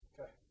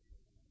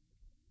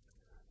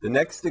The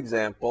next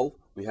example,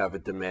 we have a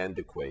demand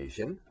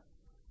equation.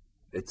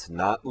 It's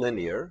not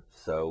linear,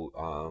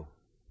 so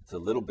it's a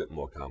little bit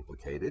more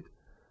complicated.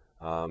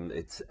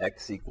 It's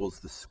x equals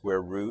the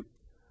square root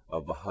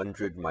of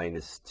 100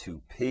 minus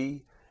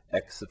 2p.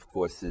 X, of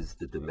course, is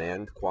the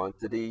demand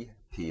quantity.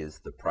 P is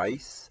the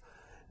price.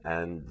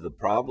 And the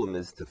problem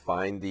is to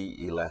find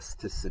the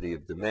elasticity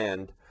of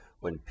demand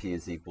when P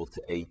is equal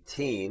to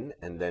 18,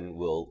 and then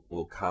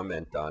we'll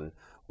comment on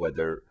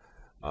whether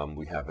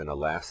we have an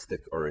elastic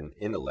or an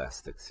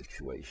inelastic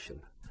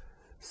situation.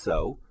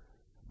 So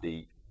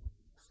the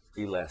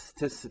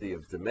elasticity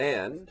of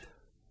demand,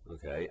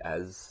 okay,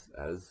 as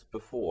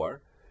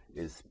before,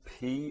 is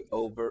P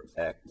over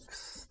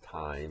X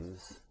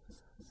times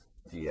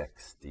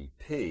dx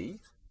dp.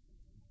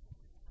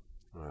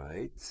 All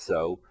right,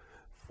 so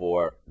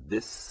for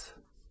this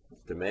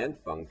demand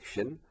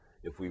function,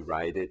 if we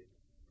write it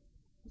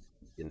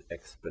in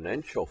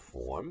exponential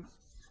form,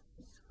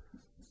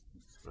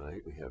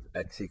 right, we have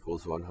x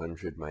equals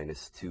 100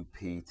 minus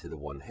 2p to the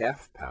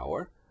 1/2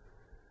 power.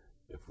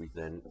 If we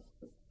then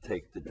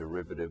take the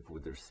derivative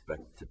with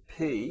respect to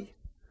p,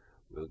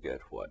 we'll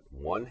get what?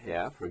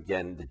 1/2,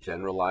 again, the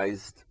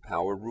generalized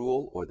power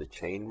rule or the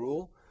chain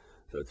rule.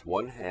 So it's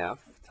 1/2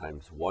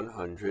 times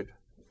 100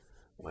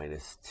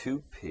 minus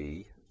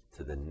 2p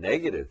to the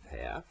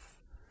 -1/2,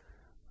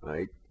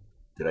 right?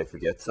 Did I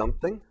forget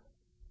something?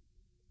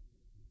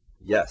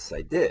 Yes,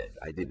 I did.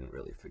 I didn't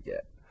really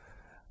forget.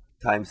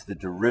 Times the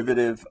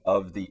derivative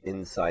of the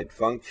inside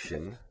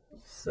function,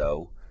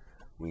 so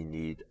we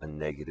need a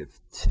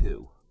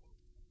 -2.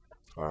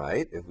 All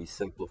right, if we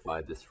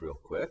simplify this real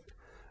quick,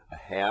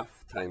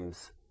 1/2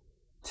 times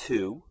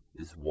 2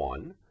 is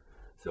 1,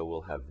 so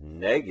we'll have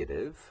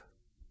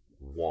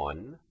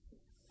 -1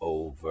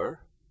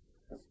 over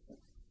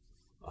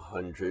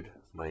 100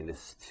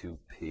 minus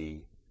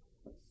 2p,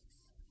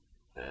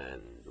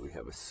 and we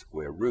have a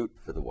square root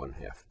for the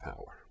 1/2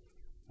 power.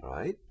 All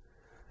right,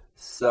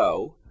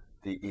 so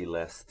the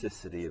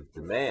elasticity of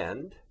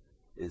demand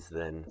is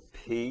then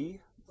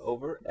P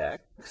over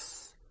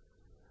X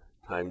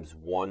times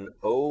 1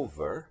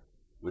 over,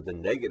 with a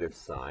negative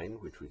sign,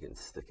 which we can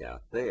stick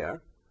out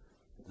there,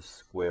 the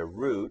square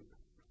root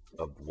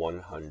of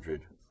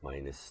 100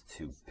 minus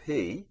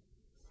 2p.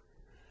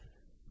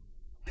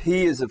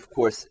 P is, of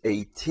course,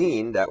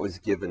 18. That was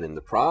given in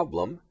the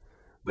problem.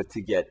 But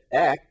to get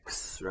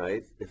X,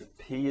 right, if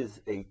P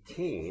is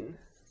 18,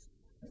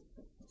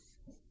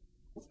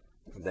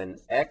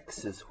 then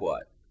X is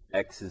what?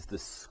 X is the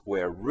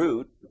square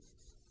root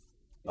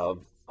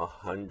of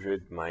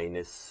 100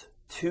 minus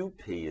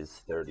 2p is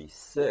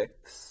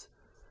 36.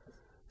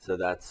 So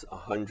that's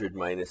 100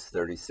 minus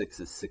 36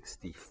 is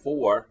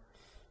 64.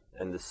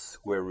 And the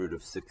square root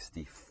of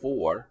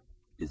 64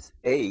 is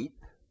 8.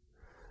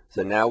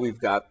 So now we've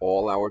got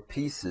all our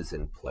pieces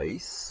in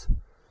place.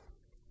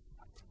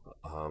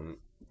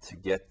 To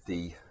get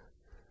the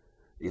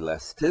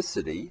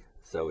elasticity,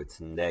 so it's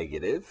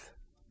negative.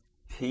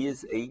 P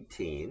is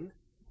 18,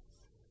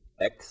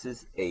 X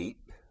is 8,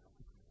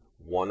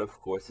 1 of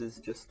course is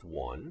just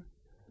 1,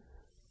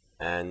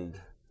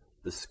 and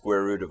the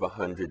square root of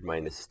 100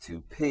 minus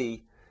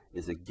 2p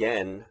is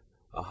again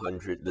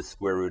 100, the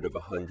square root of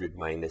 100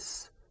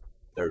 minus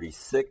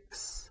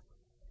 36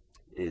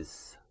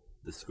 is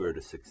the square root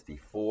of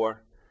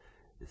 64,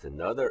 is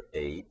another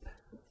 8,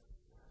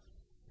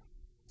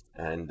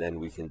 and then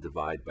we can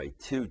divide by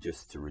 2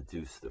 just to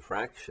reduce the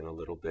fraction a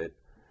little bit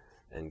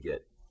and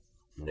get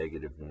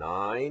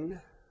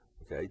 -9.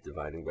 Okay,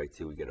 dividing by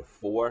 2, we get a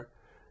 4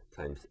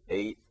 times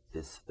 8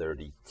 is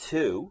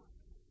 32,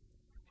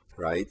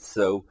 right?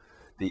 So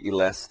the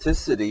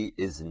elasticity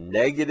is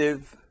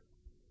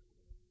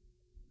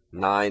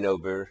 -9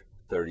 over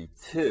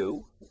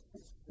 32.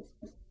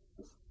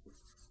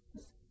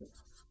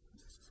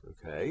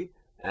 Okay,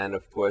 and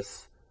of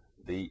course,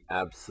 the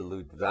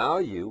absolute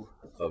value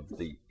of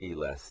the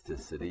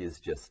elasticity is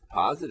just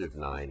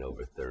 +9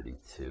 over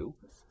 32,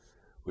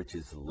 which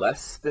is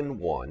less than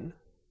 1.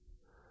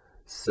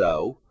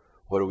 So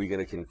what are we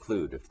going to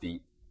conclude? If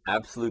the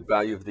absolute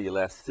value of the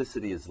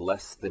elasticity is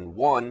less than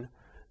 1,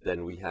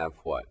 then we have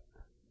what?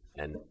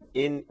 An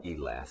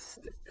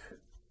inelastic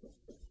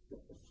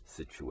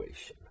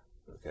situation.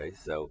 Okay,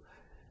 so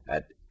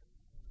at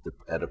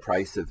a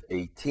price of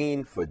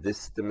 18 for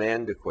this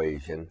demand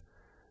equation,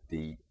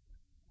 the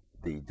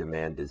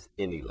demand is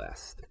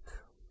inelastic.